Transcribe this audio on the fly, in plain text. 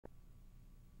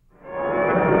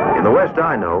West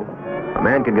I know, a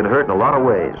man can get hurt in a lot of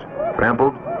ways.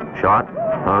 Trampled, shot,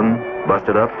 hung,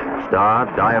 busted up,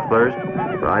 starved, die of thirst,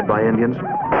 fried by Indians. A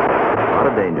lot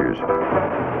of dangers.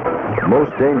 The most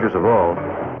dangerous of all,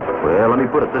 well, let me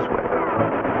put it this way.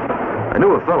 I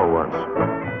knew a fellow once.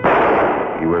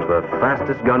 He was the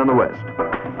fastest gun in the West.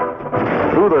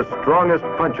 Threw the strongest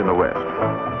punch in the West.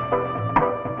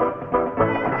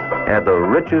 Had the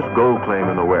richest gold claim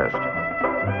in the West.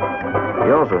 He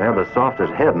also had the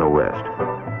softest head in the West.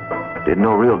 Didn't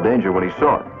know real danger when he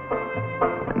saw it.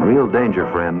 And real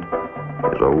danger, friend,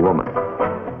 is a woman.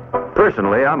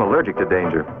 Personally, I'm allergic to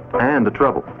danger and to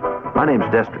trouble. My name's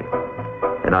Destry,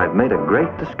 and I've made a great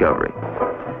discovery.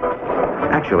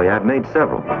 Actually, I've made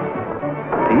several.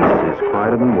 Peace is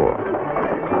quieter than war.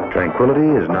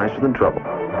 Tranquility is nicer than trouble.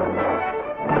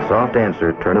 A soft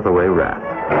answer turneth away wrath.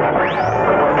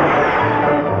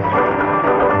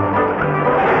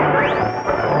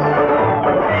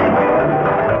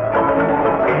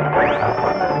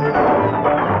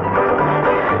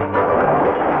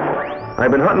 I've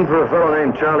been hunting for a fellow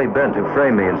named Charlie Bent who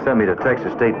framed me and sent me to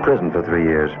Texas State Prison for 3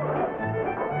 years.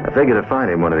 I figured to find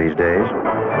him one of these days.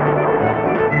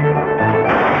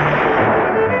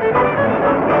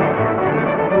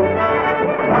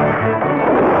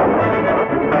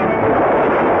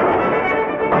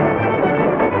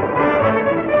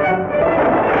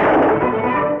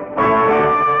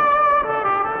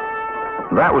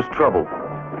 That was trouble.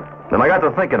 Then I got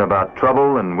to thinking about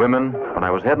trouble and women when I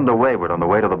was heading to Wayward on the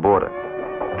way to the border.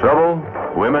 Trouble,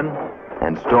 women,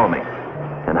 and Stormy.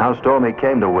 And how Stormy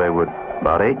came to Wayward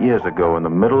about 8 years ago in the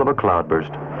middle of a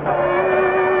cloudburst.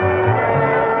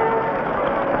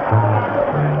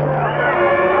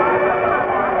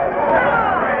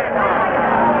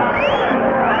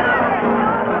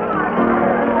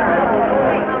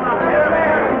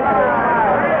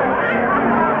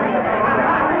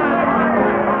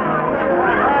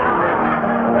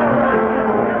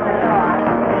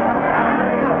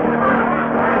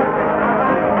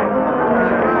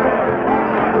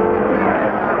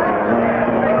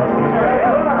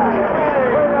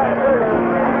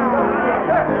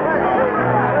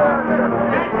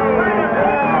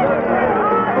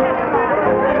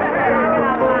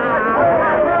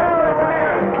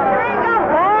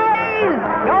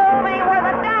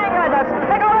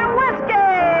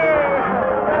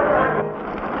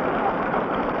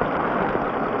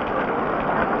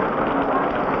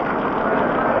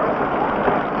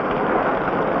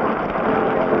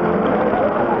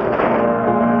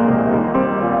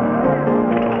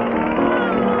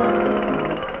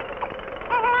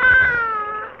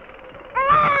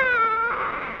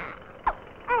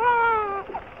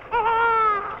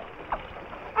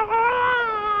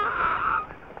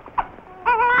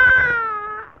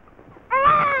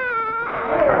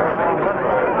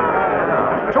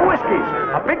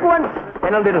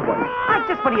 A little one.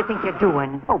 Just what do you think you're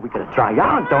doing? Oh, we gotta try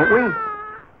out, don't we?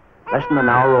 Less than an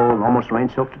hour old, almost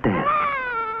rain-soaked to death.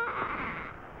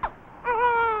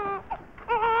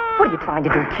 What are you trying to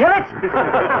do, kill it?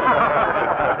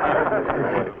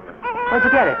 Where'd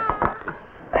you get it?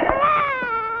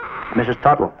 Mrs.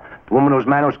 Tuttle, the woman whose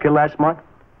man was killed last month.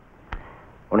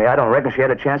 Only I don't reckon she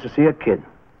had a chance to see her kid.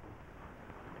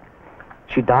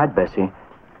 She died, Bessie.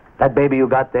 That baby you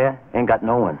got there ain't got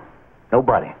no one.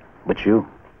 Nobody. But you.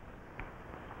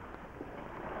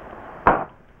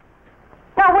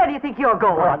 Now, where do you think you're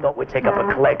going? Well, I thought we'd take up a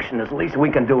collection. The least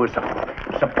we can do is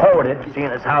support it,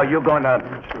 seeing as how you're going to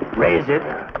raise it.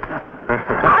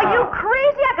 Are you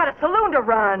crazy? I got a saloon to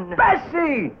run.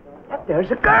 Bessie! There's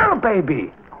a girl,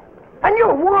 baby. And you're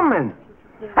a woman.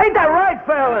 Ain't that right,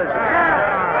 fellas?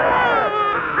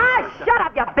 Shut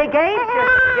up, you big ape.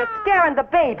 You're scaring the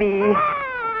baby.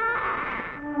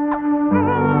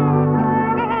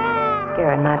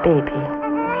 Scaring my baby.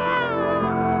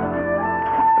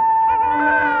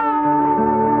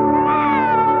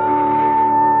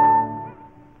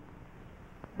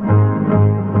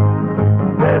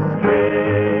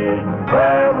 Destry,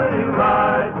 where will you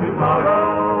ride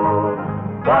tomorrow?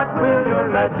 What will your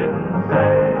legend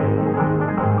say?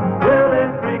 Will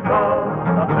it recall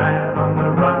a man on the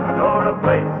run, or a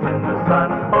place in the sun,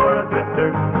 or a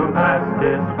drifter who passed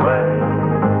his way?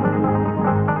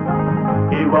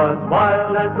 He was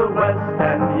wild as the West,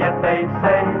 and yet they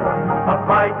say a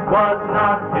fight was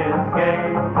not his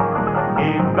game.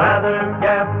 He'd rather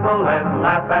gamble and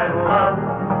laugh and love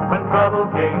when trouble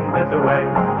came this way.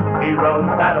 He rode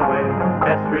that away.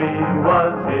 Destry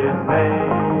was his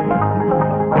name.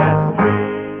 Destry.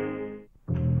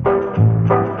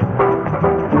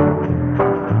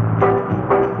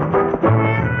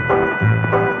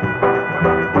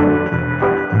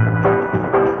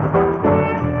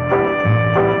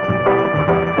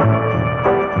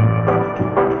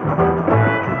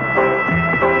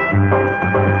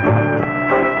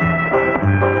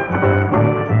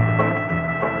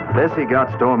 Bessie got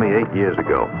Stormy 8 years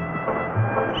ago.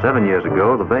 7 years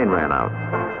ago, the vein ran out.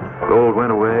 Gold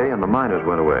went away and the miners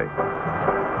went away.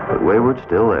 But Wayward's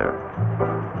still there,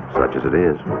 such as it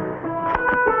is.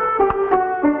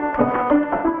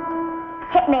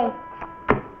 Hit me.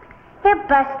 You're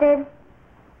busted.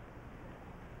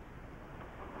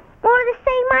 What did the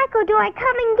St. Michael do? I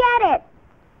come and get it.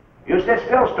 You sit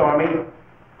still, Stormy.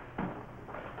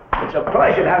 It's a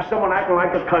pleasure to have someone acting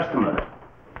like a customer.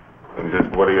 And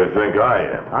just what do you think I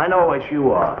am? I know what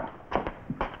you are.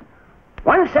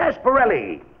 One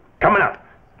sarsaparelli. Coming up.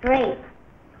 Great.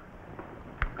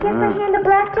 Get my hand a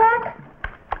blackjack?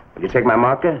 Will you take my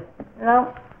marker?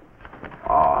 No.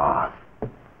 Aw. Why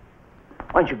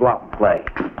don't you go out and play?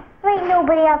 There ain't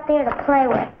nobody out there to play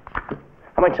with.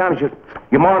 How many times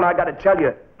your mom and I got to tell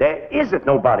you there isn't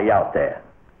nobody out there?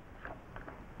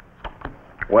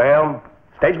 Well,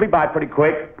 stage me by pretty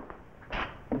quick.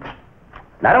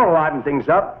 Now don't liven things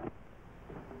up.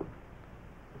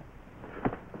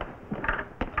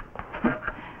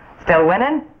 Still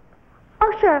winning?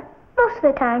 Oh, sure. Most of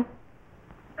the time.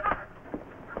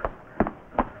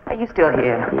 Are you still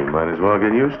here? You might as well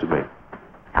get used to me.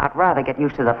 I'd rather get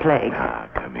used to the plague. Ah,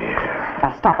 come here.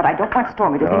 Now stop it. I don't want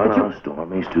Stormy to think that you... No,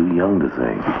 Stormy's too young to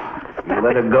think. You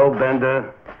let her go,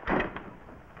 Bender.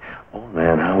 Old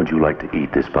man, how would you like to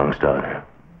eat this bung starter?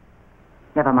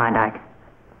 Never mind, Ike.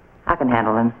 I can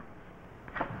handle him.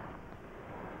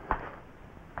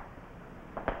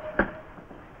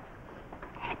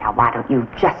 Now, why don't you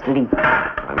just leave?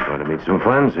 I'm going to meet some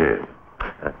friends here.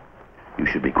 You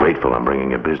should be grateful I'm bringing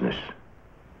you business.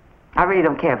 I really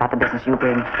don't care about the business you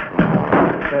bring.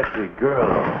 Destry girl.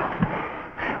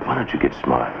 Why don't you get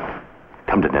smart?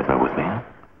 Come to Netma with me, huh?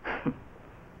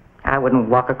 I wouldn't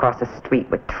walk across the street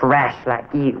with trash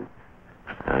like you.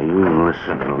 Now, you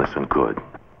listen and listen good.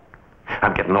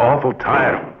 I'm getting awful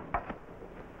tired.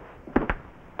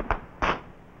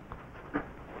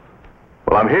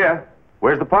 Well, I'm here.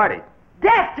 Where's the party?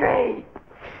 Destry!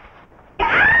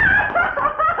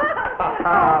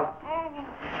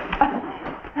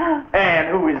 And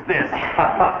who is this?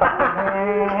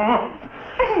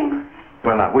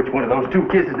 Well, now, which one of those two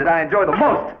kisses did I enjoy the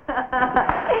most?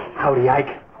 Howdy,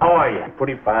 Ike. How are you?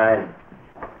 Pretty fine.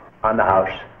 On the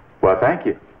house. Well, thank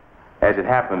you. As it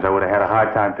happens, I would have had a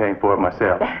hard time paying for it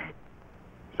myself.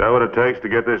 Is that what it takes to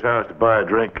get this house to buy a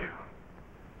drink?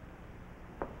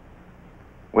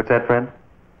 What's that, friend?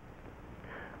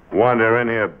 Wander in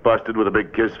here busted with a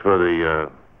big kiss for the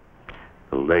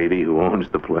lady who owns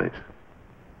the place.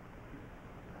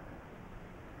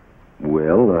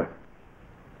 Well,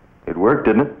 it worked,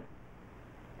 didn't it?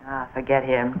 Ah, forget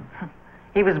him.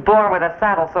 He was born with a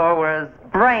saddle sore where his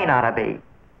brain ought to be.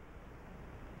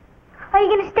 Are you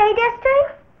going to stay,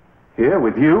 Destry? Here,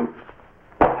 with you?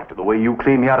 After the way you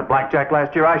cleaned me out of blackjack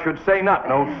last year, I should say not.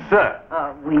 No, sir.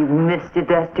 Oh, we missed you,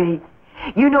 Destry.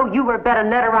 You know you were a better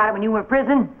letter writer when you were in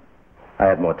prison. I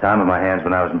had more time on my hands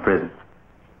when I was in prison.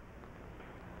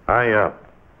 I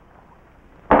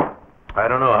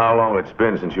don't know how long it's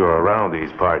been since you were around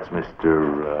these parts,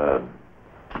 Mr.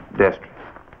 Destry.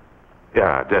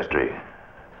 Yeah, Destry.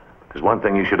 There's one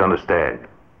thing you should understand.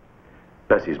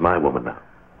 Bessie's my woman now.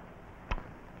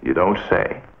 You don't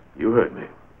say. You heard me.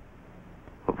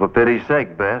 Well, for pity's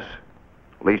sake, Bess.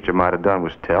 Least you might have done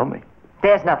was tell me.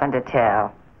 There's nothing to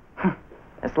tell.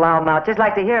 This loudmouth just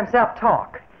like to hear himself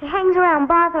talk. He hangs around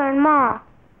bothering Ma.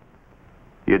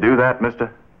 You do that,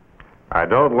 mister? I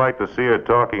don't like to see her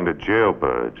talking to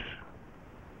jailbirds.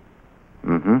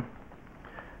 Mm-hmm.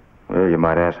 Well, you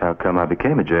might ask how come I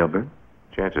became a jailbird.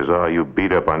 Chances are you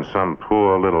beat up on some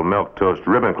poor little milquetoast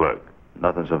ribbon clerk.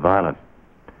 Nothing so violent.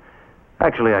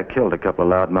 Actually, I killed a couple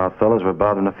of loudmouth fellas who were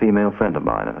bothering a female friend of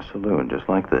mine in a saloon just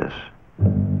like this.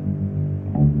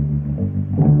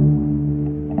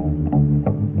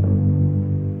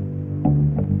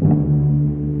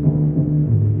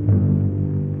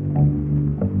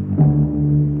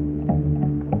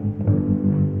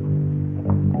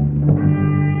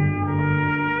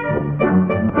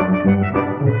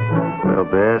 Well,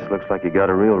 Bess, looks like you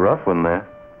got a real rough one there.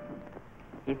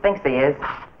 He thinks he is.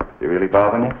 Is he really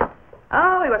bothering you?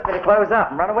 Oh, he wants me to close up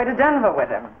and run away to Denver with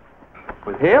him.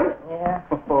 With him? Yeah.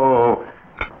 Oh,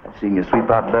 I've seen you sweep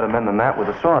out better men than that with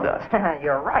a sawdust.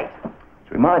 You're right.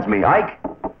 Which reminds me, Ike.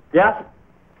 Yeah?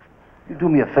 You do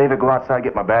me a favor, go outside and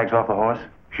get my bags off the horse?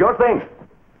 Sure thing.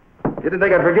 You didn't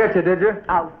think I'd forget you, did you?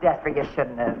 Oh, Destry, you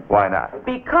shouldn't have. Why not?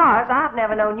 Because I've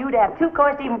never known you to have two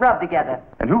coins to even rub together.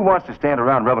 And who wants to stand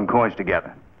around rubbing coins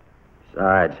together?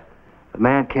 Besides, the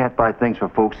man can't buy things for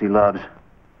folks he loves.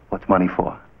 What's money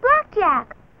for?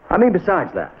 Blackjack. I mean,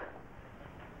 besides that.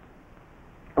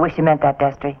 I wish you meant that,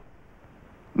 Destry.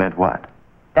 Meant what?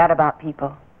 That about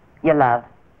people you love.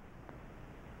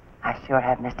 I sure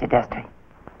have, Mr. Destry.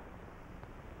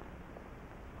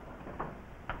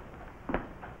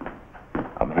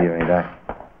 I'm here, ain't I?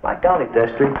 By golly,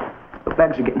 Destry, the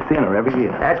bags are getting thinner every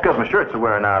year. That's because my shirts are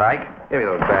wearing out, Ike. Give me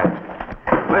those bags.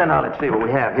 Well, now let's see what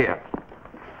we have here.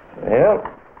 Well,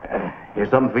 here's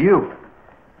something for you.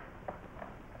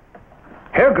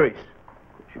 Hair grease.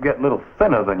 You get a little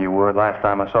thinner than you were last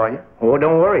time I saw you. Oh,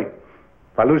 don't worry.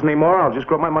 If I lose any more, I'll just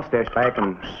grow my mustache back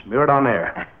and smear it on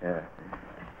there. Yeah.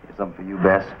 Here's something for you,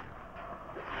 Bess.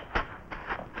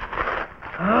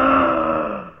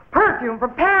 Perfume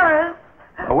from Paris.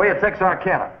 Away at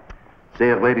Texarkana.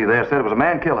 Sales lady there said it was a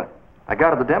man killer. I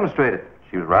got her to demonstrate it.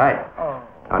 She was right. Oh.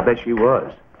 I bet she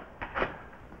was.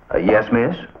 Yes,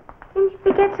 miss? Didn't you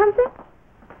forget something?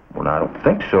 Well, I don't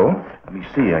think so. Let me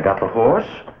see. I got the horse,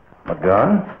 my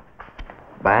gun,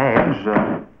 bags.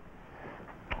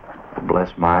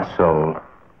 Bless my soul.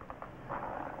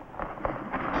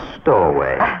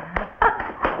 Stowaway.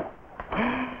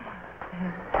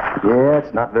 Yeah,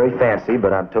 it's not very fancy,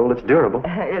 but I'm told it's durable.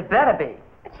 It better be.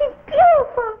 She's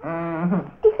beautiful. Mm-hmm.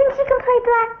 Do you think she can play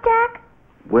blackjack?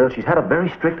 Well, she's had a very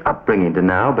strict upbringing to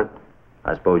now, but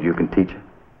I suppose you can teach her.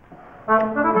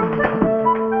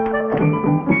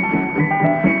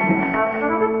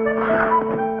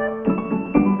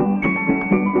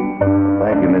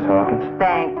 Thank you, Miss Hawkins.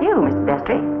 Thank you, Mr.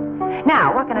 Destry.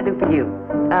 Now, what can I do for you?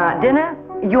 Dinner?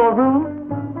 Your room?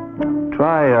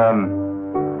 Try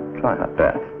hot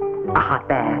bath. A hot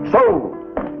bath. So!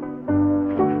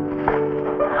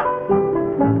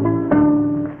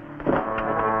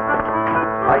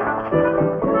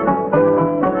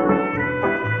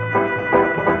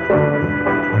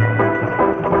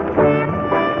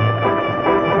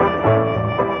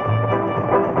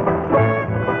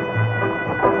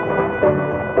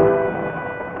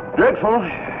 Dreadful.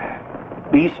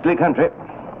 Beastly country.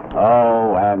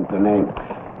 Oh, Anthony,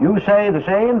 you say the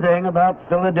same thing about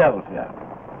Philadelphia.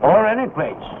 Or any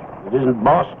place that isn't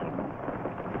Boston.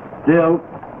 Still,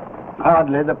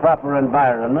 hardly the proper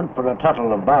environment for a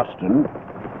tuttle of Boston,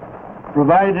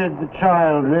 provided the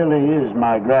child really is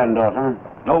my granddaughter.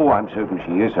 Oh, I'm certain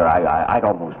she is, sir. I'd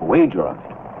almost wager on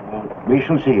it. Well, we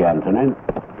shall see, Anthony.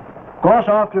 Of course,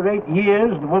 after 8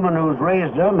 years, the woman who's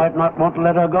raised her might not want to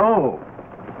let her go.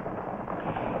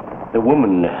 The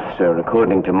woman, sir,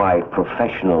 according to my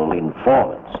professional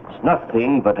informants, is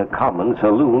nothing but a common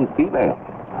saloon female.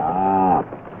 Ah,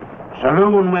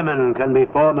 saloon women can be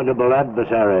formidable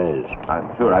adversaries.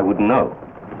 I'm sure I wouldn't know.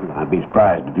 I'd be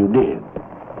surprised if you did.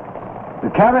 The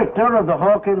character of the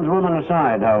Hawkins woman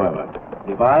aside, however,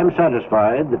 if I'm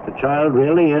satisfied that the child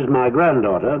really is my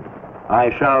granddaughter, I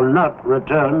shall not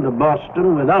return to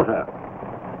Boston without her.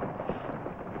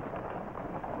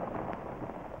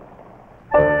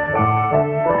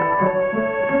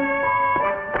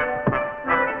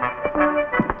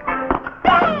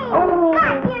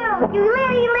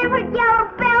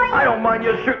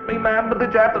 You shoot me, ma'am, but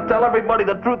did you have to tell everybody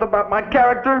the truth about my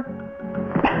character?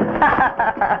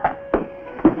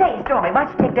 Say, Stormy, why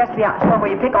don't you take Destry out and show him where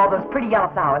you pick all those pretty yellow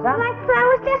flowers, huh? Like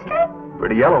flowers, Destry?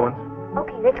 Pretty yellow ones.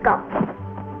 Okay, let's go.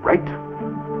 Right.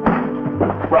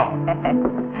 Well,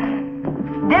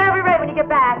 Dinner will be ready when you get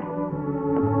back.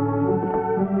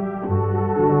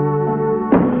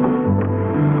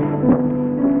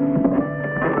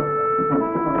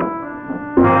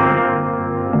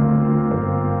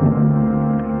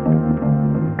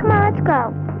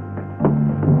 Go.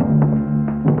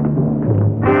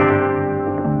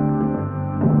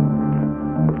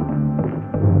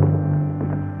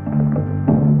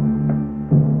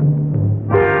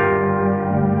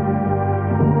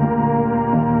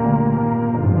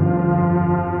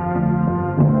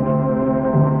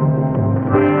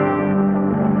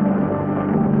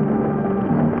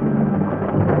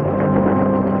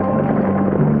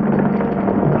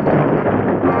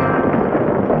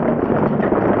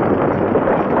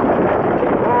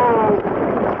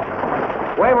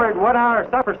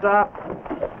 Supper stop.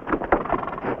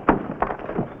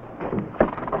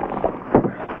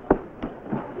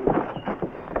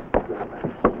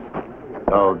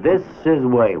 So this is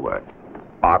Wayward.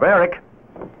 Barbaric.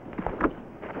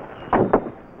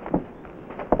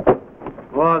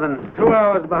 More than 2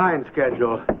 hours behind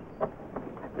schedule.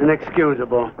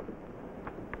 Inexcusable.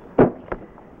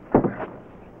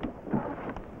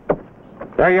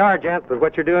 There you are, gents, but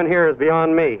what you're doing here is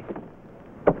beyond me.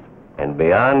 And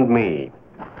beyond me.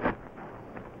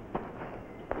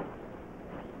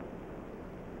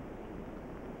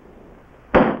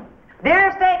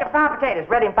 Dinner, steak, and fried potatoes.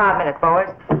 Ready in 5 minutes, boys.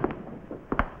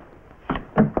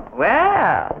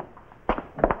 Well,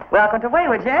 Welcome to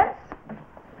Wayward, gents.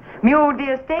 Mule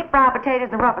deer steak, fried potatoes,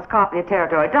 and the roughest coffee of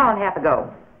territory. $1.50 and half a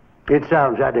go. It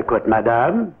sounds adequate,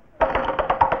 madame.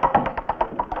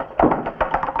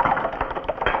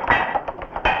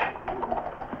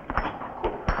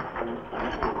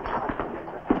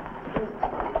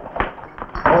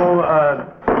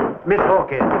 Miss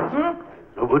Hawkins.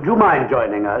 Would you mind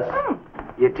joining us?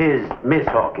 It is Miss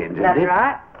Hawkins, isn't That's it?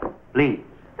 right. Please.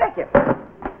 Thank you.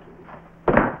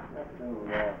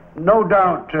 No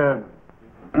doubt you're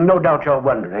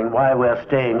wondering why we're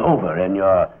staying over in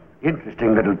your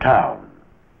interesting little town.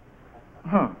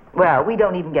 Well, we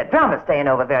don't even get drummers staying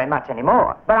over very much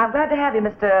anymore. But I'm glad to have you,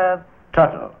 Mr.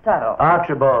 Tuttle. Tuttle.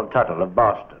 Archibald Tuttle of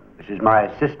Boston. This is my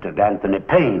assistant, Anthony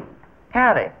Payne.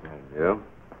 Howdy. Yeah?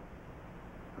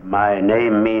 My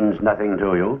name means nothing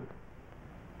to you.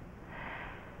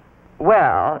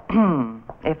 Well,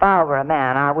 if I were a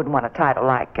man, I wouldn't want a title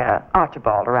like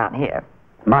Archibald around here.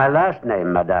 My last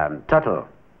name, madame, Tuttle.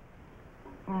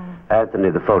 Anthony,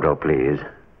 the photo, please.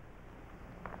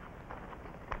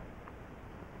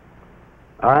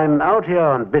 I'm out here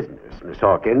on business, Miss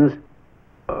Hawkins.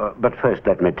 But first,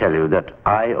 let me tell you that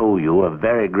I owe you a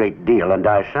very great deal, and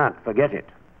I shan't forget it.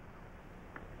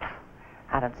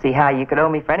 I don't see how you could owe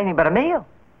me for anything but a meal.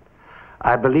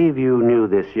 I believe you knew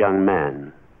this young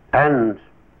man, and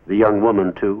the young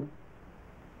woman, too.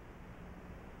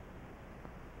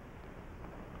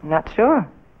 Not sure. Of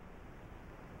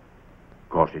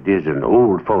course, it is an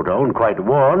old photo and quite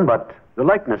worn, but the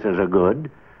likenesses are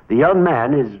good. The young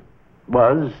man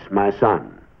was my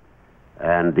son,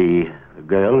 and the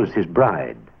girl is his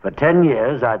bride. For 10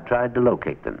 years, I've tried to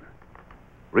locate them.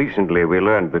 Recently, we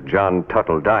learned that John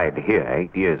Tuttle died here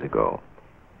 8 years ago.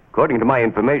 According to my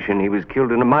information, he was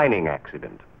killed in a mining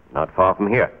accident, not far from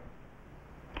here.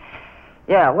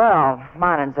 Yeah, well,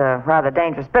 mining's a rather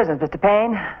dangerous business, Mr.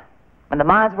 Payne. When the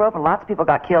mines were open, lots of people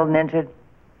got killed and injured.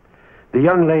 The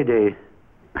young lady,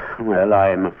 well,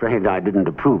 I'm afraid I didn't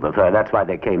approve of her. That's why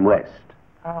they came west.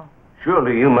 Oh.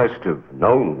 Surely you must have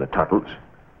known the Tuttles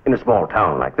in a small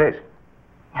town like this.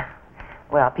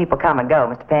 Well, people come and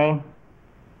go, Mr. Payne.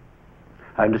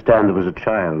 I understand there was a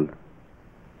child.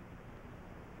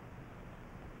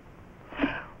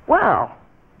 Well,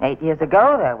 8 years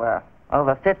ago, there were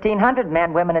over 1,500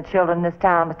 men, women, and children in this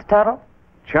town, Mr. Tuttle.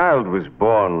 Child was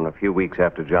born a few weeks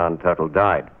after John Tuttle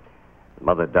died. The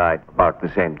mother died about the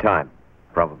same time,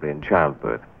 probably in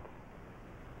childbirth.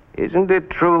 Isn't it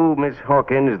true, Miss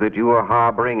Hawkins, that you are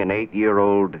harboring an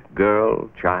 8-year-old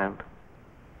child?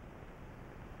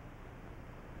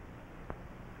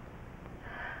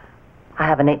 I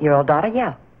have an 8-year-old daughter,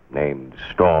 yeah. Named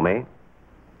Stormy?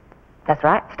 That's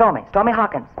right, Stormy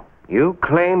Hawkins. You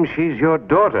claim she's your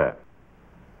daughter.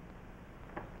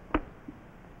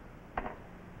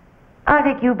 I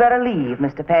think you better leave,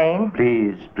 Mr. Payne.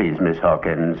 Please, Miss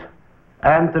Hawkins.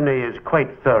 Anthony is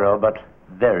quite thorough, but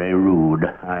very rude.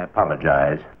 I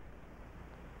apologize.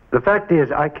 The fact is,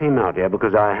 I came out here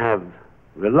because I have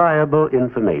reliable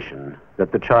information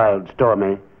that the child,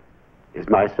 Stormy, is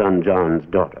my son John's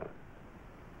daughter.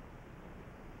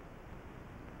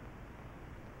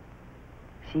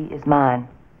 She is mine.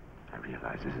 I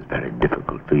realize this is very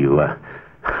difficult for you.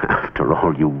 After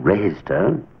all, you raised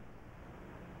her.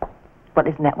 Well,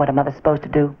 isn't that what a mother's supposed to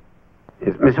do?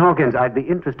 Yes, Miss Hawkins, I'd be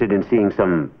interested in seeing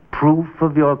some proof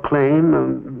of your claim. A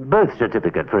birth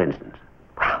certificate, for instance.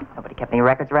 Well, nobody kept any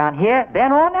records around here,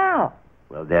 then or now.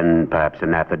 Well, then, perhaps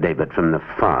an affidavit from the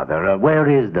father. Where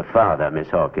is the father, Miss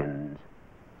Hawkins?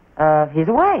 He's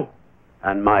away.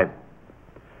 And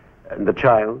the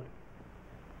child?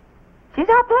 She's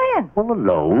out playing. All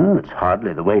alone? It's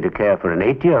hardly the way to care for an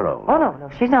 8-year-old. Oh, no,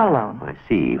 she's not alone. I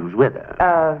see. Who's with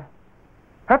her?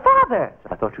 Her father.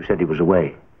 I thought you said he was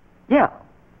away. Yeah.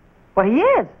 Well, he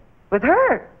is. With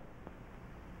her.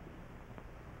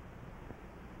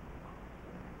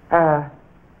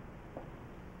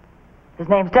 His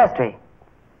name's Destry.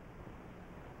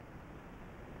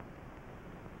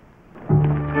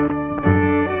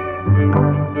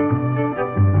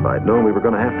 If I'd known we were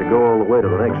going to have to go all the way to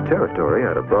the next territory,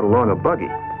 I'd have brought along a buggy.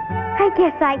 I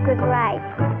guess Ike was right.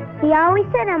 He always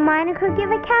said a miner could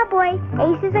give a cowboy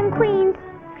aces and queens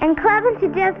and club him to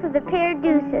death with a pair of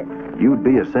deuces. You'd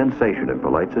be a sensation in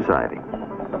polite society.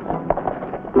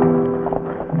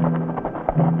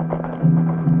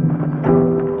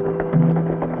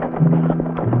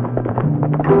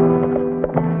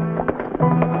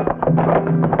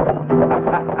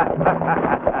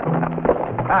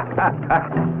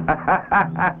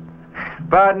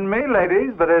 Pardon me,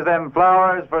 ladies, but is them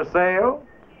flowers for sale?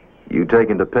 You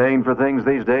taking to paying for things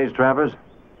these days, Travers?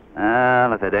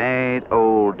 Well, if it ain't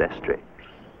old Destry.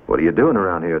 What are you doing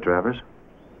around here, Travers?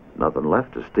 Nothing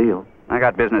left to steal. I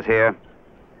got business here.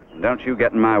 Don't you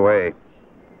get in my way.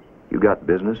 You got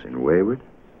business in Wayward?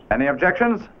 Any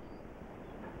objections?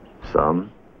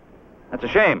 Some. That's a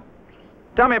shame.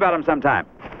 Tell me about them sometime.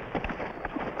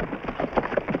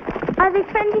 Are they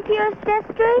friends of yours,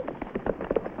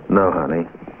 Destry? No, honey.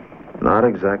 Not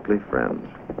exactly friends.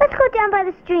 Let's go down by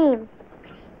the stream.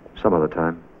 Some other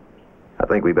time. I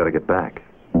think we better get back.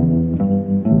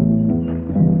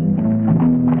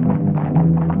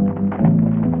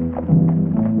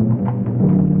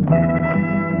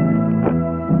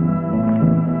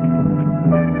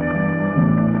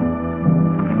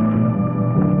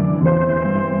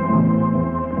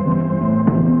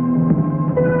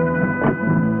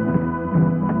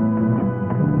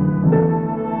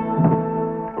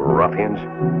 Ruffians.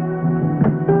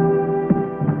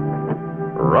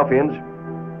 Ruffians?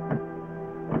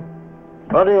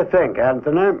 What do you think,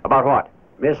 Anthony? About what?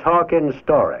 Miss Hawkins'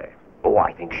 story. Oh,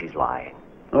 I think she's lying.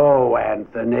 Oh,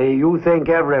 Anthony, you think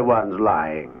everyone's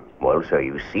lying. Well, so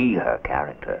you see her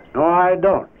character. No, I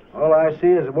don't. All I see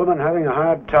is a woman having a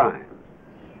hard time.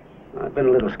 I've been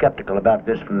a little skeptical about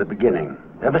this from the beginning,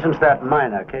 ever since that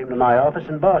miner came to my office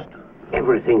in Boston.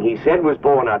 Everything he said was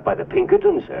borne out by the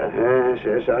Pinkertons, sir.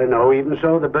 Yes, I know. Even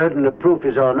so, the burden of proof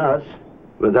is on us,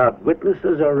 without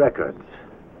witnesses or records.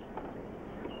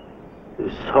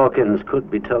 Miss Hawkins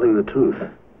could be telling the truth.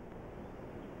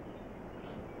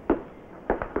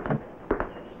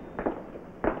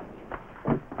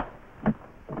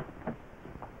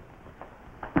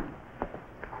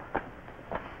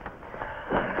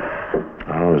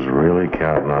 I was really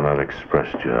counting on that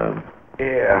express job.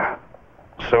 Yeah,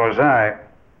 so was I.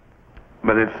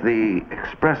 But if the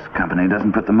express company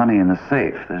doesn't put the money in the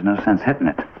safe, there's no sense hitting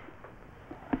it.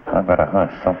 I've got a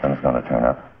hunch something's going to turn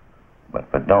up. But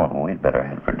if it don't, we'd better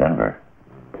head for Denver.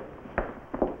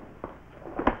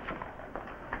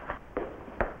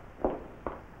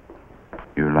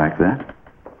 You like that?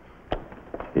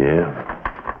 Yeah.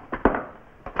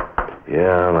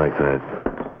 Yeah, I like that.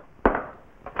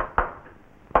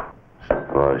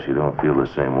 Surprised you don't feel the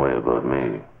same way about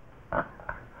me.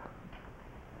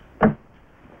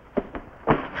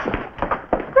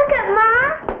 Look at Ma.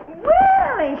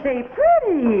 Well, ain't they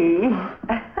pretty?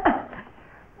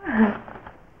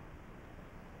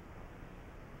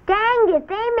 Dang it,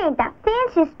 they made the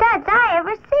fanciest studs I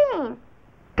ever seen.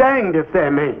 Danged if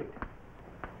they're made.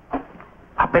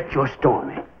 I bet you're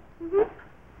Stormy.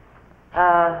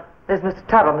 There's Mr.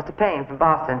 Tuttle, Mr. Payne from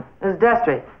Boston. This is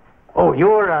Destry. Oh,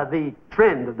 you're the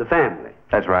friend of the family.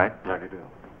 That's right. How do you do?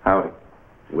 Howdy.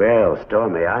 Well,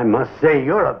 Stormy, I must say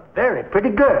you're a very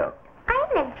pretty girl. I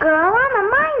ain't a girl, I'm a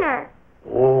minor.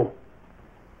 Oh,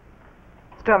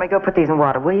 Stormy, go put these in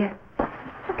water, will you?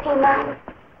 Okay, Mom.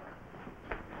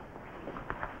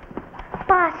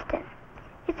 Boston.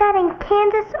 Is that in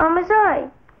Kansas or Missouri?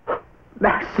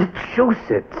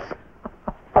 Massachusetts.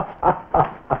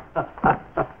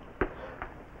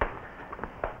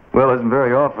 Well, it isn't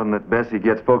very often that Bessie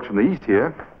gets folks from the east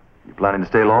here. You planning to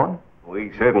stay long?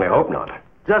 We certainly hope not.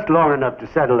 Just long enough to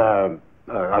settle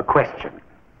a question.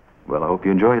 Well, I hope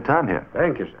you enjoy your time here.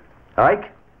 Thank you, sir.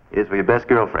 Ike, here's for your best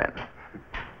girlfriend.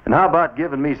 And how about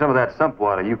giving me some of that sump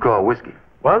water you call whiskey?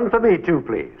 One for me, too,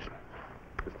 please.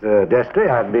 Mr. Destry,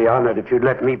 I'd be honored if you'd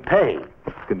let me pay.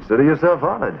 Consider yourself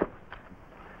honored.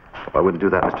 I wouldn't do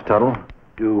that, Mr. Tuttle.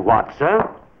 Do what, sir?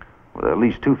 Well, there are at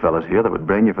least two fellas here that would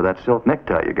brain you for that silk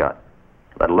necktie you got,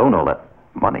 let alone all that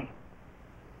money.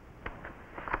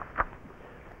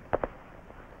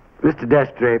 Mr.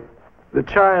 Destry, the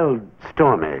child,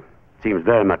 Stormy, seems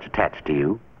very much attached to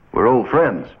you. We're old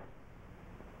friends.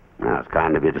 Now, it's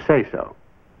kind of you to say so.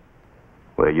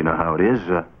 Well, you know how it is.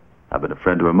 I've been a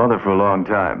friend to her mother for a long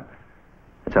time.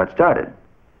 That's how it started.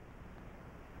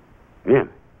 Yeah.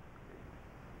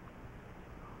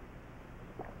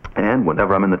 And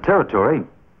whenever I'm in the territory,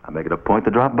 I make it a point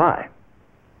to drop by.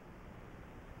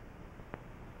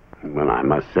 Well, I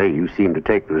must say, you seem to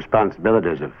take the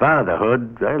responsibilities of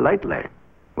fatherhood very lightly.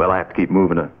 Well, I have to keep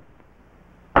moving her.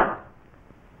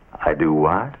 I do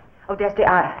what? Oh, Destry,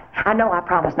 I know I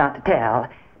promised not to tell,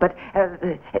 but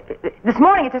this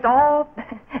morning it just all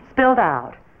spilled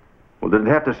out. Well, did it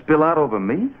have to spill out over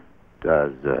me?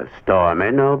 Does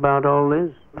Stormy know about all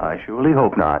this? I surely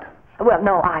hope not. Well,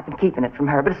 no, I've been keeping it from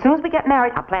her, but as soon as we get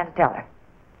married, I plan to tell her.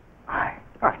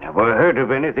 I never heard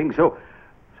of anything so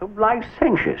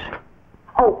licentious.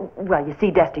 Oh, well, you see,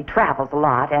 Destry travels a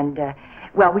lot, and,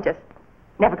 well, we just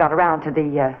never got around to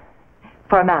the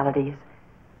formalities.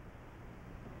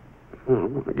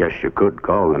 Well, I guess you could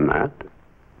call them that.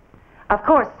 Of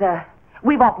course,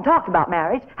 We've often talked about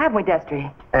marriage, haven't we,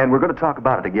 Destry? And we're going to talk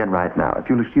about it again right now. If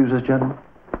you'll excuse us, gentlemen.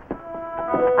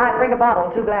 I bring a bottle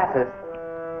and 2 glasses.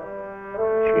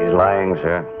 She's lying,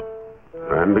 sir.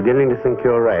 I'm beginning to think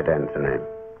you're right, Anthony.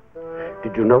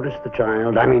 Did you notice the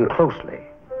child? I mean, closely.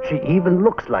 She even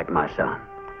looks like my son.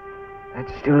 That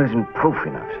still isn't proof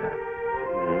enough, sir.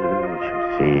 We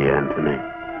shall see, Anthony.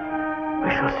 We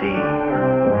shall see.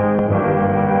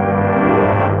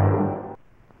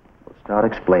 We'll start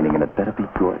explaining, and it better be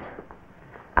good.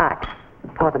 Ike,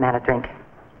 pour the man a drink.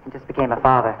 He just became a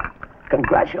father.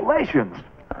 Congratulations.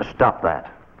 Stop that.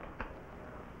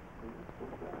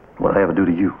 What'd I ever do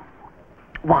to you?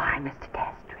 Why, Mr.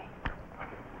 Destry?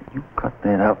 You cut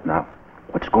that out now.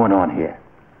 What's going on here?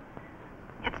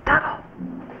 It's Tuttle.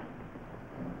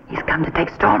 He's come to take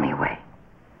Stormy away.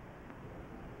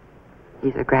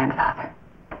 He's her grandfather.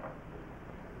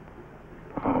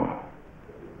 Oh.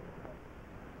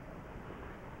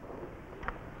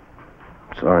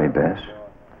 Sorry, Bess.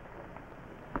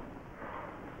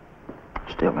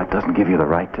 Still, that doesn't give you the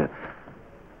right to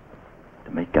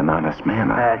make an honest man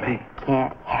out of me.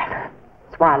 Can't have her.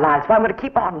 That's why I lied. That's why I'm going to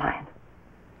keep on lying.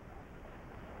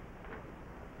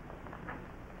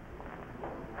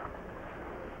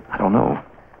 I don't know.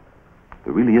 If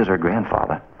it really is her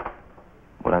grandfather,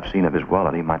 what I've seen of his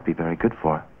wallet, he might be very good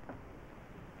for her.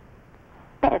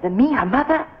 Better than me, her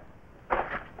mother?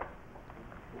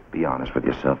 Be honest with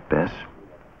yourself, Bess.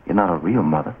 You're not a real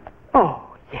mother.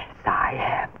 Oh, yes, I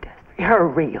am, Destry. Her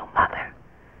real mother.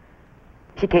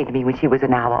 She came to me when she was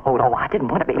an hour old. Oh, I didn't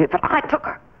want a baby, but I took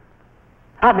her.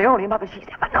 I'm the only mother she's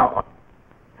ever known.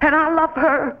 And I love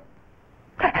her.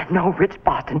 And no rich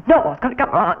Boston, no one's going to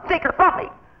come around and take her from me.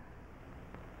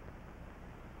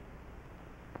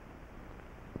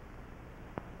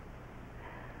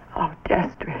 Oh,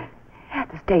 Destry,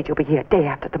 the stage will be here day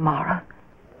after tomorrow.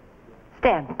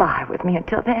 Stand by with me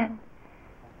until then.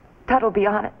 Tut'll be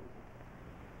on it.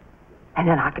 And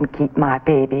then I can keep my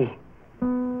baby.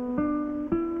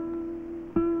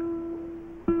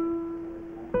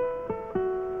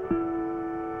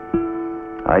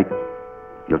 Ike,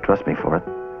 you'll trust me for it.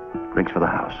 Drinks for the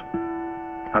house.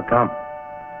 How come?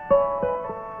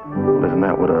 Well, isn't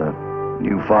that what a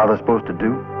new father's supposed to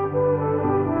do?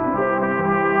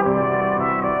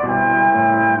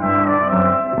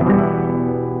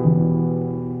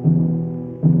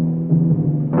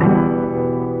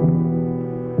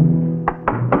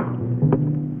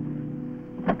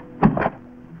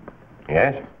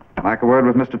 Yes? Like a word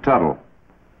with Mr. Tuttle.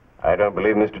 I don't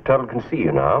believe Mr. Tuttle can see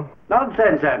you now.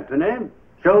 Nonsense, Anthony.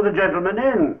 Show the gentleman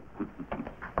in.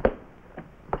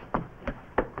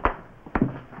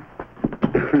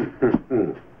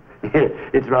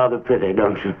 It's rather pretty,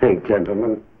 don't you think,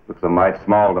 gentlemen? Looks a mite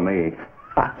small to me.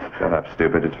 Shut up,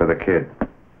 stupid. It's for the kid.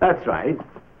 That's right.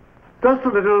 Just a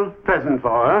little present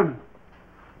for her.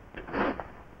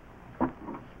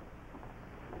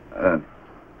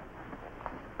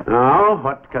 Now,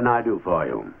 what can I do for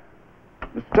you?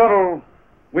 Mr. Tuttle,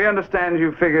 we understand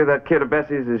you figure that kid of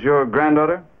Bessie's is your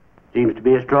granddaughter? Seems to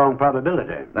be a strong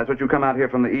probability. That's what you come out here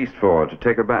from the east for, to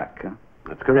take her back, huh?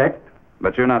 That's correct.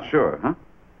 But you're not sure, huh?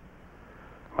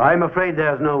 I'm afraid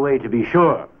there's no way to be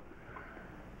sure.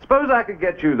 Suppose I could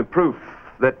get you the proof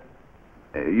that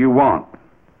you want.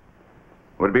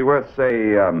 Would it be worth,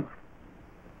 say,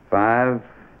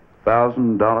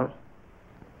 $5,000?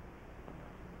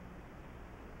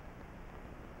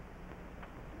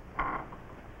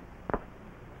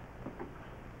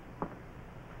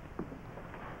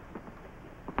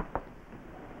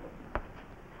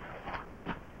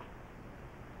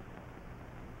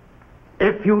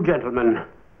 If you gentlemen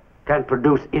can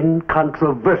produce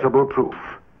incontrovertible proof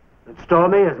that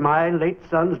Stormy is my late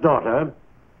son's daughter,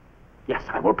 yes,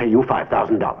 I will pay you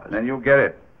 $5,000. Then you'll get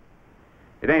it.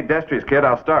 It ain't Destry's kid,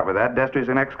 I'll start with that. Destry's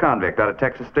an ex-convict out of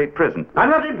Texas State Prison.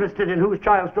 I'm not interested in whose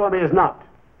child Stormy is not.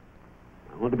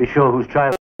 I want to be sure whose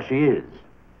child she is.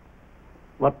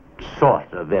 What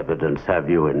sort of evidence have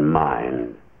you in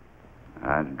mind?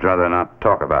 I'd rather not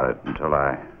talk about it until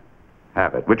I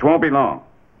have it, which won't be long.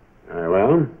 Very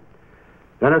well.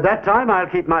 Then at that time, I'll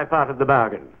keep my part of the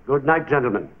bargain. Good night,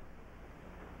 gentlemen.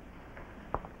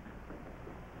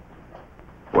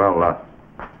 Well,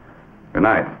 good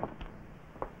night.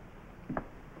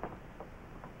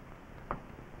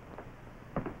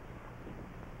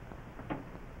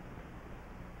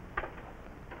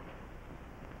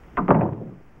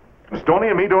 Stormy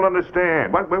and me don't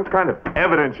understand. What kind of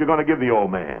evidence you're going to give the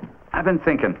old man? I've been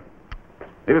thinking.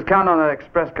 He was counting on that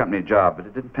express company job, but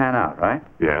it didn't pan out, right?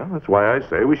 Yeah, that's why I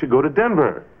say we should go to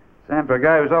Denver. Sam, for a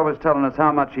guy who's always telling us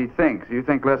how much he thinks, you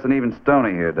think less than even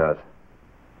Stoney here does.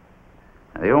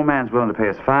 The old man's willing to pay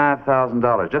us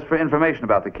 $5,000 just for information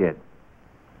about the kid.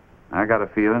 I got a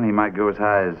feeling he might go as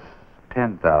high as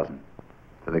 $10,000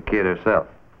 for the kid herself.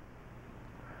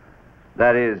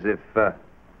 That is, if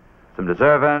some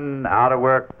deserving,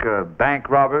 out-of-work bank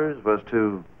robbers was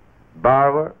to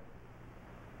borrow her.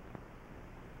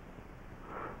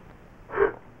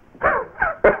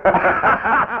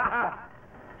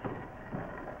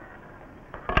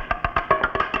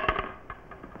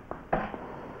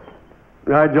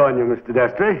 I join you, Mr.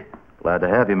 Destry. Glad to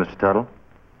have you, Mr. Tuttle.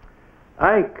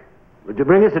 Ike, would you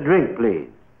bring us a drink, please?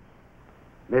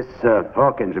 Miss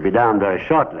Hawkins will be down very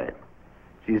shortly.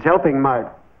 She's helping my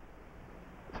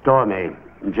Stormy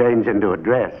change into a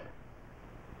dress.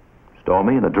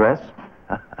 Stormy in a dress?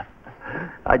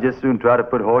 I'd just soon try to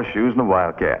put horseshoes in a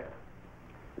wildcat.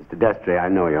 Mr. Destry, I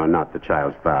know you're not the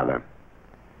child's father.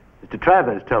 Mr.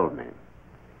 Travers told me.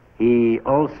 He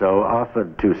also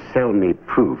offered to sell me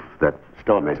proof that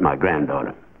Stormy's my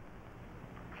granddaughter.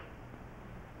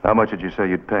 How much did you say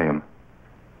you'd pay him?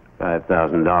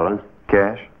 $5,000.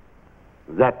 Cash?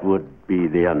 That would be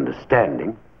the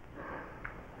understanding.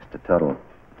 Mr. Tuttle,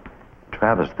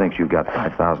 Travers thinks you got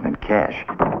 $5,000 in cash.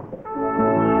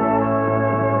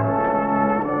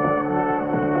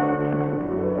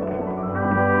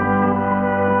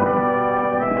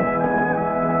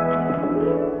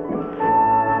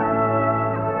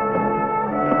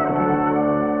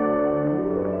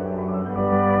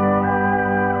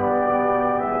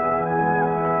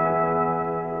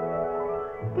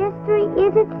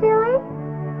 Is it silly?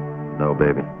 No,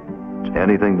 baby. It's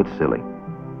anything but silly.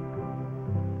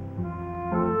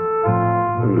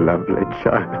 Lovely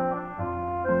child.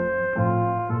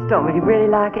 Stormy, do you really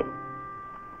like it?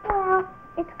 Well,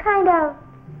 it's kind of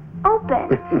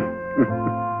open.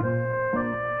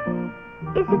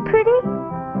 Is it pretty?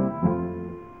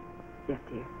 Yes,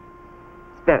 dear.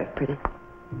 It's very pretty.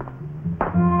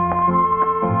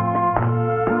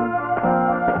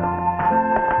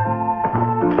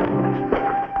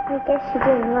 I guess she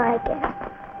didn't like it.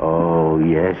 Oh,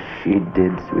 yes, she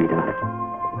did, sweetheart.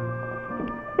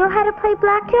 Know how to play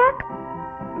blackjack?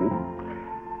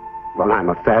 Well, I'm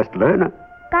a fast learner.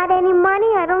 Got any money?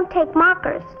 I don't take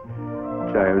markers.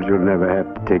 Child, you'll never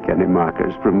have to take any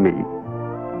markers from me.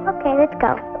 Okay, let's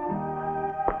go.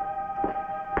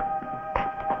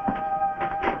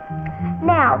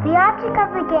 Now, the object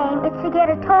of the game is to get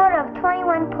a total of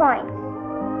 21 points.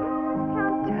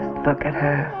 Just look at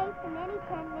her.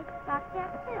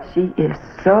 She is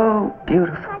so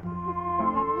beautiful.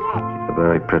 She's a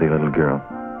very pretty little girl.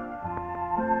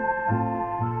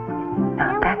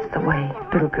 Now, that's the way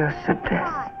little girls should dress.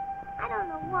 I don't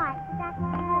know why, but that's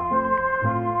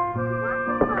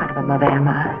What kind of a mother am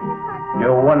I?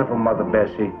 You're a wonderful mother,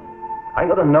 Bessie. I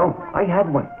ought to know. I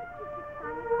had one.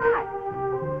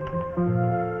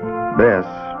 Bess,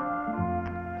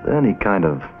 is there any kind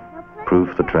of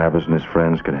proof that Travers and his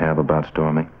friends could have about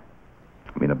Stormy?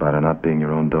 I mean, about her not being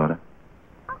your own daughter?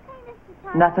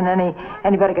 Nothing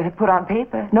anybody could put on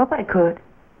paper. Nobody could.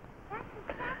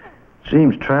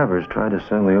 Seems Travers tried to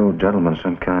sell the old gentleman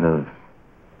some kind of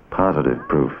positive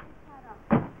proof.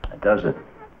 That does it.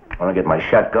 I want to get my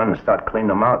shotgun and start cleaning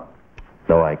them out.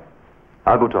 No,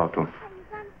 I'll go talk to him.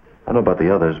 I don't know about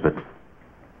the others, but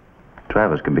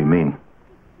Travers can be mean.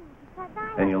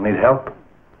 Then you'll need help?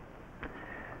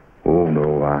 Oh,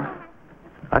 no,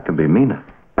 I can be meaner.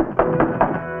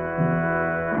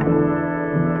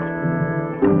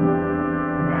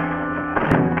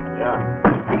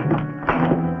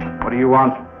 What do you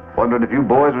want? Wondering if you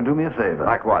boys would do me a favor.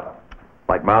 Like what?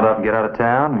 Like mount up and get out of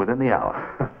town within the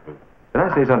hour. Did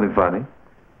I say something funny?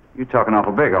 You talking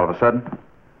awful big all of a sudden.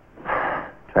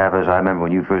 Travers, I remember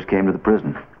when you first came to the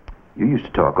prison. You used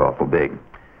to talk awful big.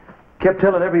 Kept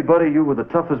telling everybody you were the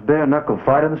toughest bare-knuckle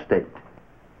fighter in the state.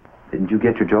 Didn't you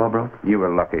get your jaw broke? You were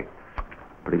lucky.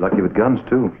 Pretty lucky with guns,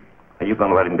 too. Are you going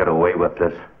to let him get away with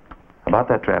this? About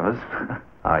that, Travers?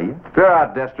 Are you? Clear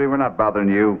out, Destry. We're not bothering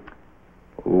you.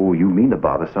 Oh, you mean to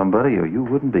bother somebody, or you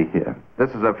wouldn't be here. This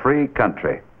is a free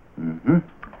country. Mm-hmm.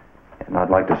 And I'd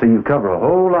like to see you cover a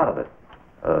whole lot of it.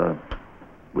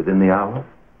 Within the hour?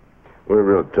 We're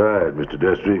real tired, Mr.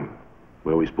 Destry.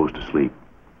 Where are we supposed to sleep?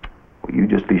 Well, you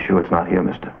just be sure it's not here,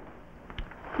 mister.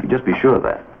 You just be sure of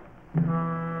that.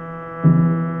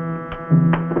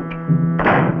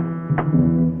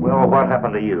 Well, what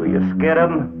happened to you? You scared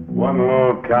him? One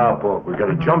little cowpoke. We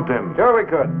gotta jump him. Sure we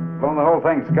could. Blowing the whole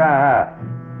thing sky high.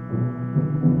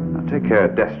 I'll take care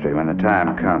of Destry when the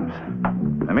time comes.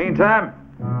 In the meantime,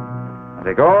 I'll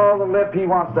take all the lip he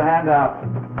wants to hand out.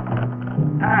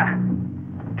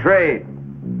 Trade.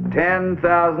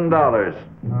 $10,000.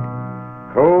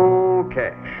 Cold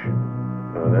cash.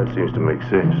 Well, that seems to make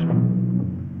sense.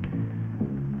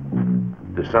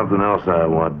 There's something else I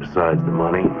want besides the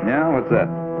money. Yeah, what's that?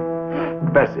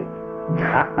 Bessie.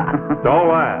 Don't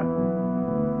laugh.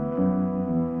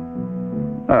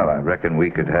 Well, I reckon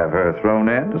we could have her thrown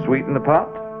in to sweeten the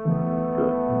pot.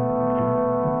 Good.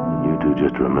 You two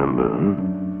just remember,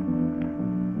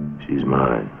 she's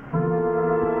mine.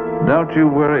 Don't you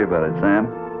worry about it, Sam.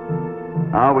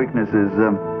 Our weakness is,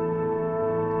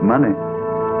 money.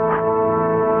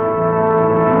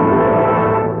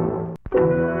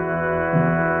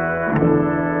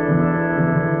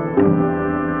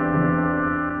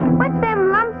 What's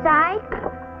them lumps, I?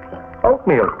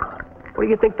 Oatmeal. What do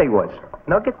you think they was?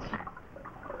 Nuggets?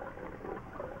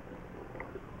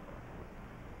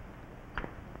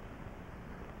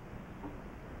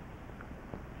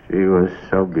 She was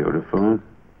so beautiful.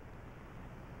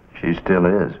 She still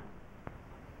is.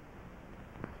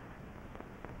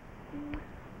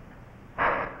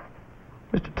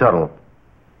 Mr. Tuttle,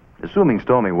 assuming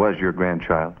Stormy was your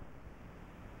grandchild,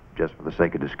 just for the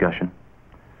sake of discussion,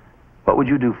 what would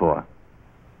you do for her?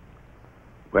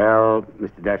 Well,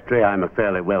 Mr. Destry, I'm a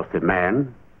fairly wealthy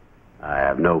man. I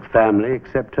have no family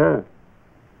except her.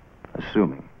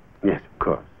 Assuming. Yes, of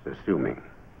course, assuming.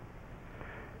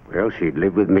 Well, she'd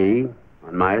live with me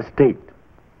on my estate.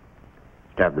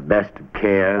 She'd have the best of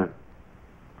care,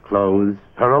 clothes,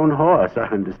 her own horse. I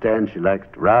understand she likes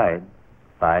to ride.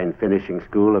 Fine finishing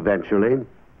school eventually.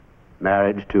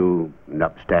 Marriage to an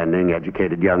upstanding,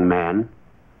 educated young man.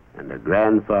 And a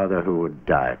grandfather who would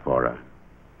die for her.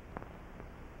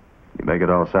 You make it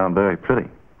all sound very pretty.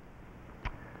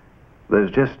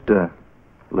 There's just a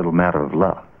little matter of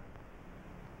love.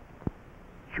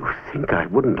 You think I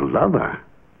wouldn't love her?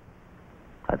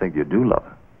 I think you do love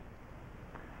her.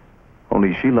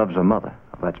 Only she loves her mother.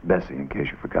 Well, that's Bessie, in case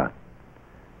you forgot.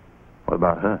 What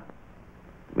about her?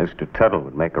 Mr. Tuttle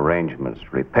would make arrangements to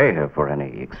repay her for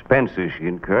any expenses she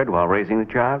incurred while raising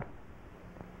the child.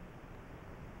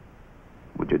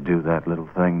 Would you do that little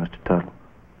thing, Mr. Tuttle?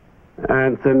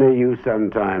 Anthony, you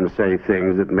sometimes say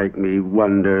things that make me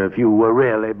wonder if you were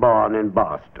really born in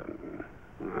Boston.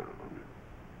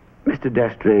 Mr.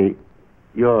 Destry,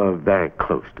 you're very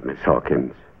close to Miss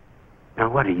Hawkins. Now,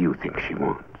 what do you think she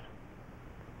wants?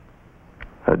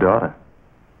 Her daughter.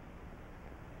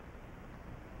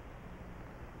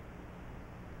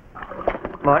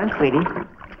 Morning, sweetie.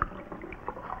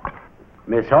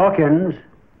 Miss Hawkins?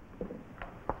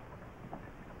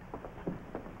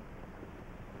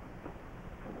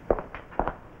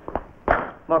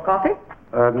 More coffee?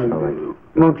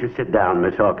 Won't you sit down,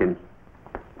 Miss Hawkins?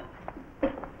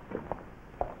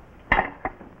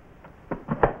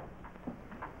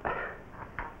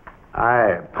 I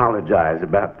apologize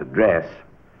about the dress.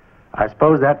 I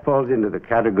suppose that falls into the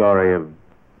category of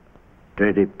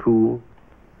dirty pool.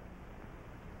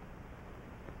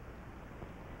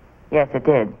 Yes, it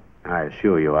did. I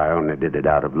assure you I only did it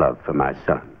out of love for my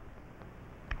son.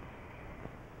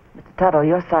 Mr. Tuttle,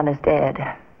 your son is dead.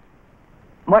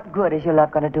 What good is your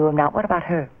love going to do him now? What about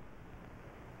her?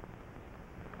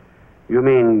 You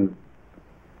mean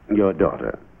your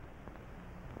daughter?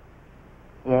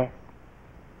 Yes,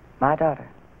 my daughter.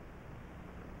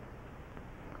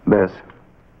 Bess,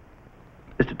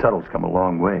 Mr. Tuttle's come a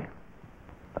long way.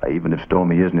 Even if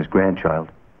Stormy isn't his grandchild,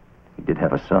 he did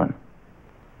have a son.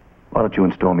 Why don't you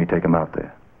and Stormy take him out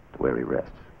there to where he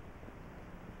rests?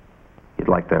 You'd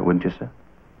like that, wouldn't you, sir?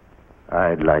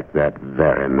 I'd like that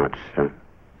very much, sir.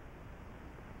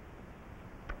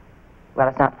 Well,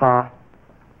 it's not far.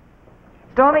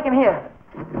 Stormy, come here.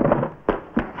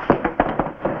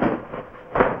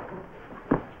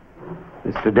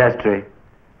 Mr. Destry,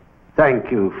 thank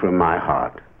you from my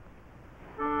heart.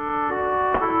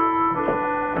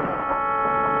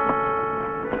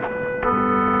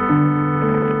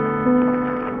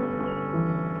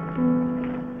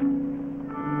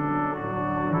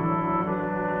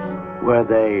 Were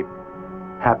they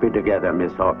happy together,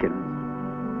 Miss Hawkins?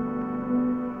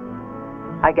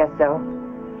 I guess so.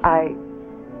 I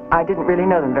didn't really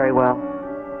know them very well.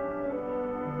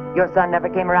 Your son never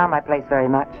came around my place very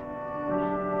much.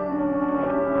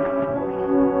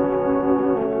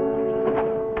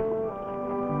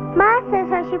 Ma says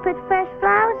how she puts fresh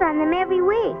flowers on them every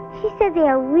week. She said they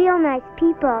are real nice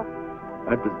people.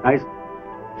 That was nice.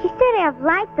 She said I have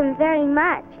liked them very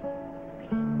much.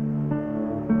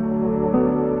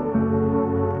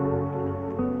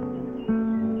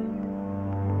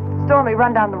 Stormy,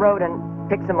 run down the road and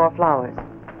pick some more flowers.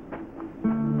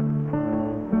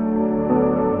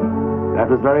 That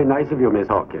was very nice of you, Miss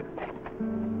Hawkins.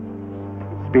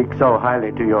 Speak so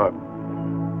highly to your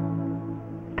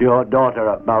daughter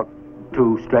about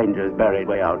two strangers buried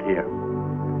way out here.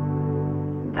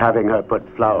 Having her put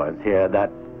flowers here,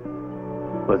 that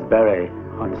was very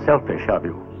unselfish of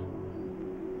you.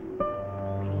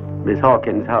 Miss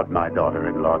Hawkins helped my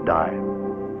daughter-in-law die.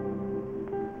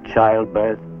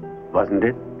 Childbirth, wasn't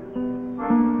it?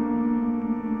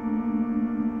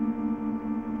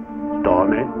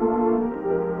 Stormy?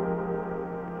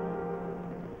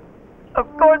 Of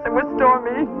course it was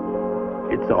Stormy.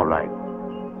 It's all right.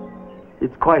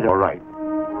 It's quite all right.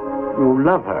 You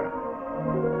love her.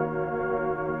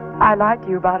 I lied to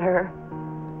you about her.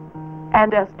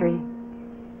 And Destry.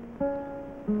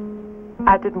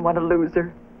 I didn't want to lose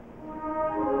her.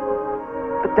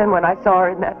 But then when I saw her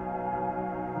in that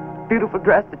beautiful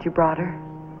dress that you brought her,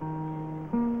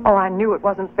 oh, I knew it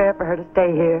wasn't fair for her to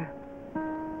stay here.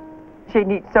 She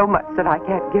needs so much that I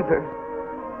can't give her.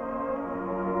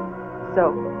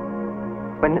 So,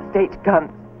 when the stage comes,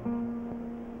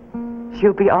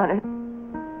 she'll be on it.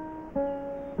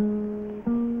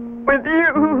 With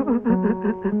you.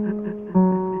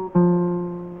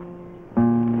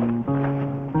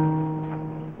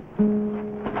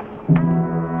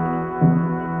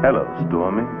 Hello,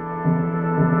 Stormy.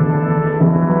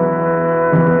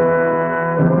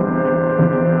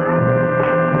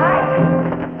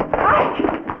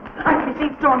 I've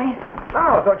received Stormy.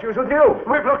 Oh, I thought she was with you.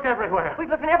 We've looked everywhere. We've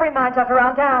looked in every mine shaft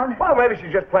around town. Well, maybe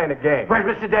she's just playing a game. Where's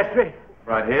Mr. Destry?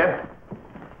 Right here.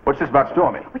 What's this about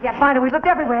Stormy? We can't find her. We've looked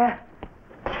everywhere.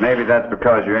 Maybe that's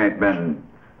because you ain't been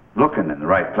looking in the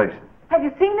right places. Have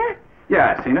you seen her?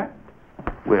 Yeah, I seen her.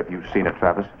 Where have you seen her,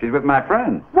 Travis? She's with my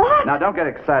friends. What? Now, don't get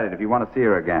excited if you want to see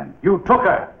her again. You took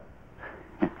her.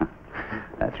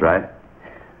 That's right.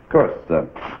 Of course,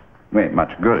 we ain't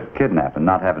much good at kidnapping,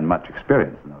 not having much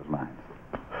experience in those lines.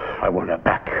 I want her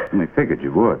back. We figured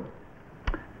you would.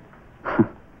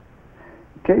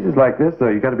 Cases like this, though,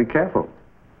 you got to be careful.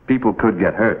 People could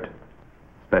get hurt,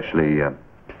 especially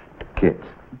kids.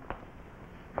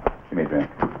 Give me a drink.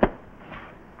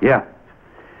 Yeah.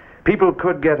 People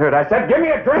could get hurt. I said, give me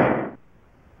a drink!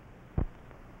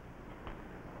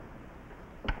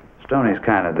 Stoney's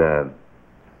kind of the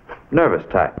nervous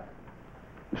type.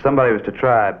 If somebody was to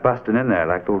try busting in there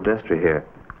like old Destry here,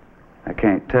 I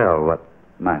can't tell what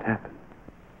might happen.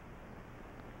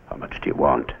 How much do you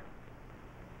want?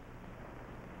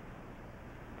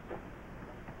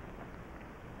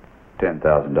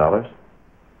 $10,000.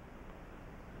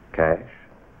 Cash.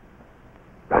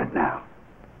 Right now.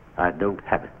 I don't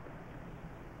have it.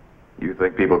 You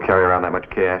think people carry around that much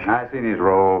cash? I seen his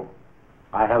roll.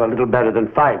 I have a little better than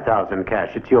 5,000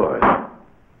 cash. It's yours.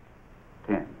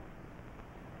 10.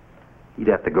 You'd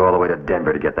have to go all the way to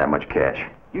Denver to get that much cash.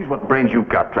 Use what brains you've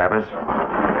got, Travis.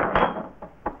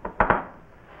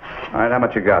 All right, how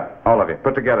much you got? All of you.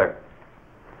 Put together.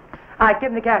 All right, give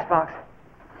him the cash box.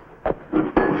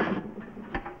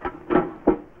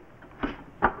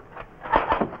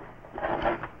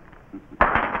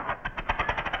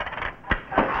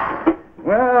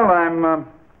 Well, I'm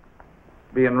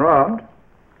being robbed.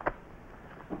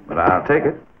 But I'll take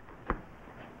it.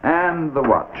 And the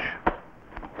watch.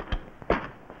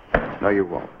 No, you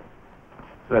won't.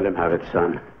 Let him have it,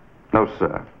 son. No,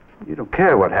 sir. You don't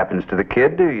care what happens to the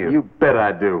kid, do you? You bet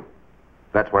I do.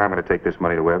 That's why I'm going to take this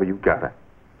money to wherever you got it.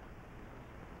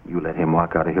 You let him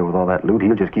walk out of here with all that loot,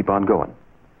 he'll just keep on going.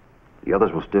 The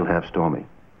others will still have Stormy.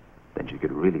 Then she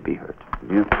could really be hurt.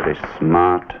 You're pretty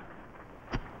smart.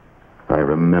 I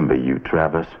remember you,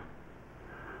 Travis.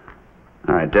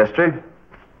 All right, Destry.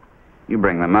 You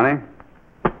bring the money.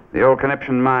 The old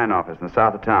conniption mine office in the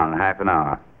south of town in half an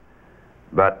hour.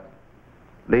 But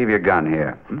leave your gun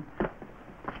here.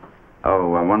 Oh,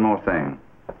 one more thing.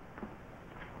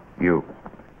 You.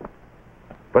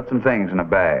 Put some things in a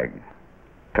bag.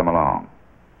 Come along.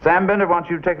 Sam Bender wants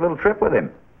you to take a little trip with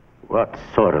him. What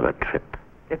sort of a trip?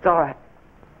 It's all right.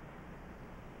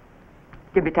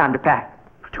 Give me time to pack.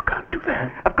 But you can't do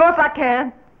that. Of course I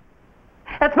can.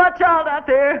 That's my child out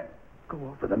there. Go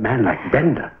off with a man like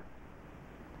Bender.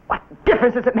 What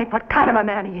difference does it make what kind of a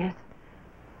man he is?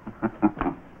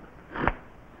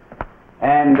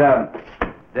 And,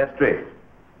 Destry,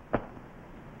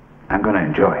 I'm going to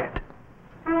enjoy it.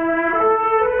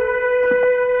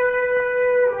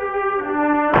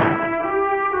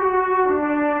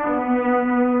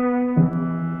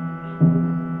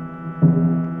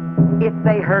 If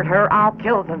they hurt her, I'll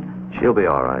kill them. She'll be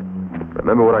all right.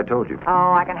 Remember what I told you.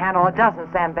 Oh, I can handle a dozen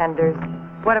Sam Benders.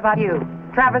 What about you?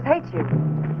 Travis hates you.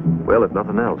 Well, if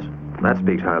nothing else, that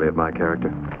speaks highly of my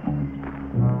character.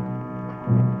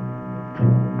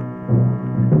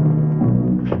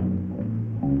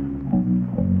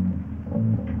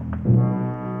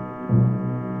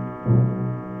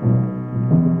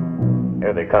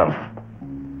 come.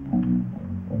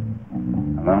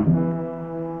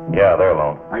 Alone? Yeah, they're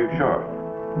alone. Are you sure?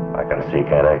 I can see,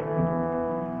 can't I?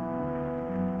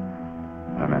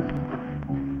 I'm in.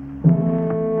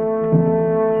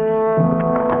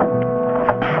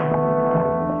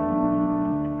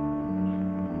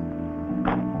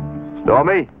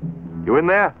 Stormy, you in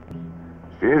there?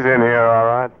 She's in here, all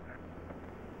right.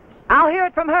 I'll hear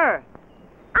it from her.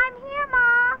 I'm here,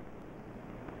 Ma.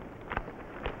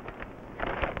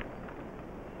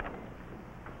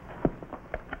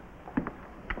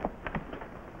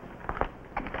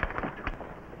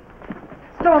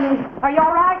 Stormy, are you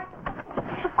all right?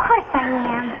 Of course I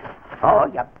am. Oh,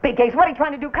 you big ace. What are you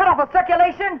trying to do? Cut off a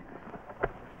circulation?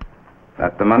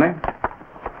 That the money?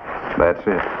 That's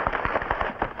it.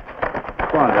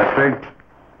 Come on, Destry.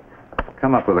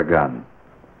 Come up with a gun.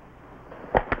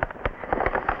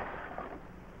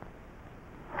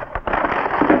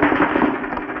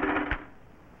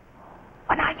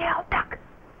 When I yell, duck.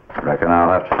 Reckon I'll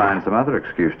have to find some other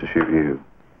excuse to shoot you.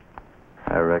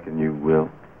 I reckon you will.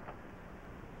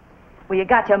 Well, you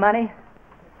got your money.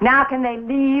 Now can they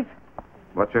leave?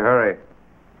 What's your hurry?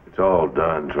 It's all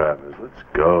done, Travis. Let's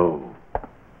go.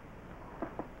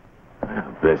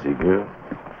 Now, Bessie, girl.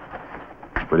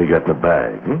 What do you got in the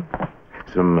bag,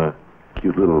 Some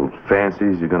cute little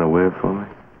fancies you're gonna wear for me?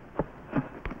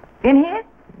 In here?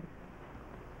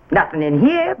 Nothing in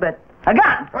here but a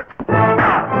gun.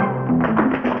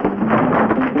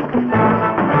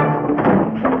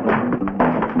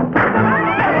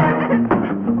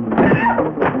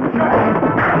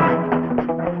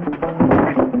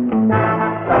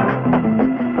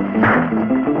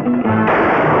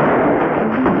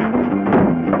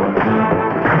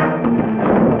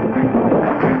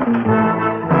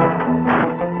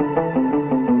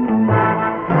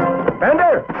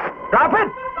 Bender! Drop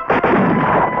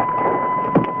it!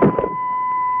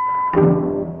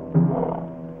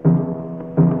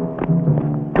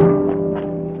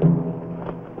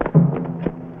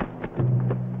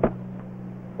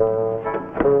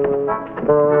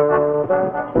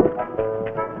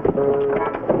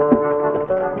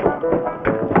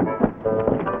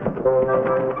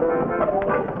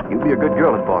 You be a good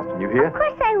girl in Boston, you hear? Of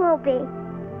course I will be.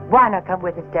 Why not come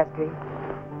with us, Destry?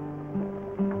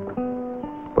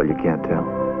 Well, you can't tell.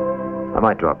 I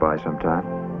might drop by sometime.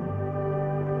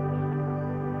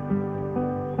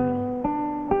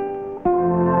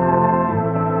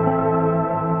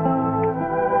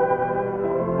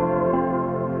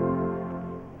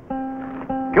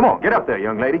 Come on, get up there,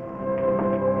 young lady.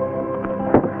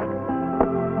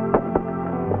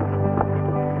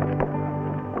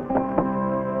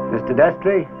 Mr.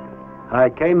 Destry, I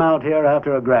came out here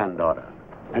after a granddaughter.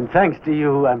 And thanks to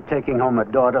you, I'm taking home a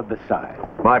daughter besides.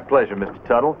 My pleasure, Mr.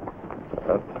 Tuttle.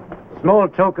 A small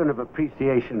token of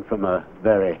appreciation from a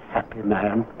very happy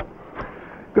man.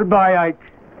 Goodbye, Ike.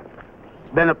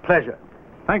 It's been a pleasure.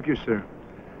 Thank you, sir.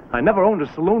 I never owned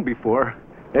a saloon before.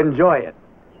 Enjoy it.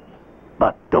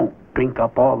 But don't drink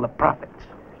up all the profits.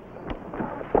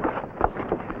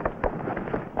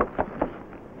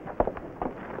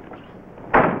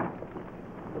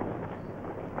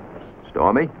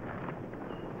 Stormy?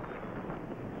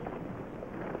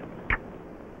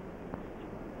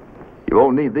 You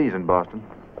won't need these in Boston.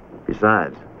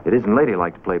 Besides, it isn't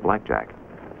ladylike to play blackjack.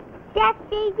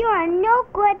 Destry, you're a no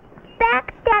good,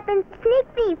 backstabbing sneak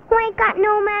thief who ain't got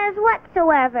no manners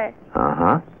whatsoever.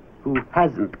 Uh-huh. Who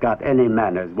hasn't got any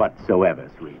manners whatsoever,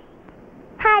 sweet?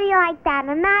 How do you like that?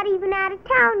 I'm not even out of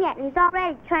town yet, and he's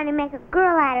already trying to make a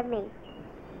girl out of me.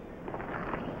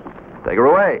 Take her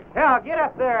away. Yeah, get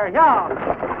up there,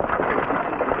 yeah.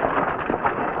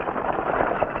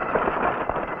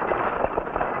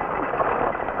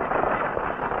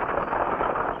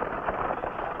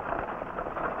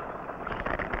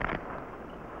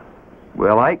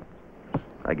 Well, Ike,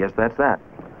 I guess that's that.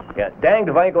 Yeah, danged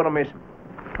if I ain't gonna miss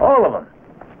all of them.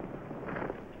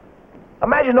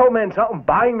 Imagine old man Sultan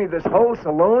buying me this whole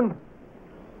saloon.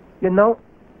 You know,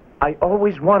 I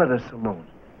always wanted a saloon.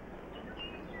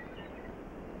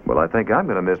 Well, I think I'm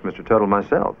going to miss Mr. Tuttle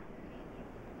myself.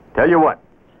 Tell you what,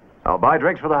 I'll buy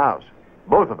drinks for the house.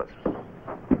 Both of us.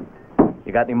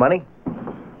 You got any money?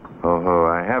 Oh,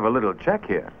 I have a little check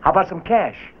here. How about some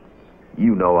cash?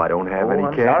 You know I don't have any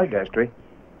I'm cash. sorry, Destry.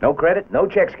 No credit, no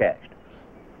checks cashed.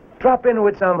 Drop in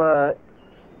with some,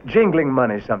 jingling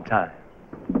money sometime.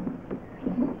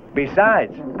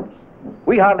 Besides,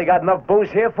 we hardly got enough booze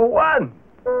here for one.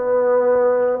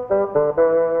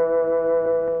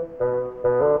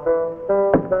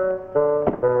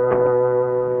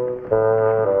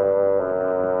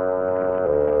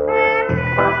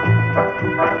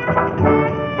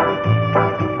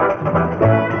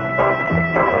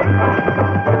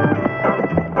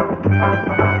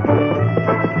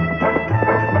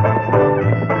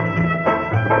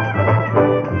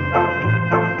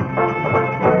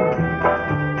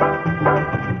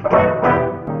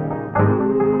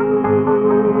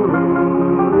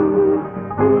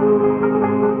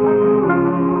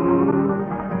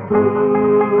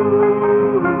 Ooh.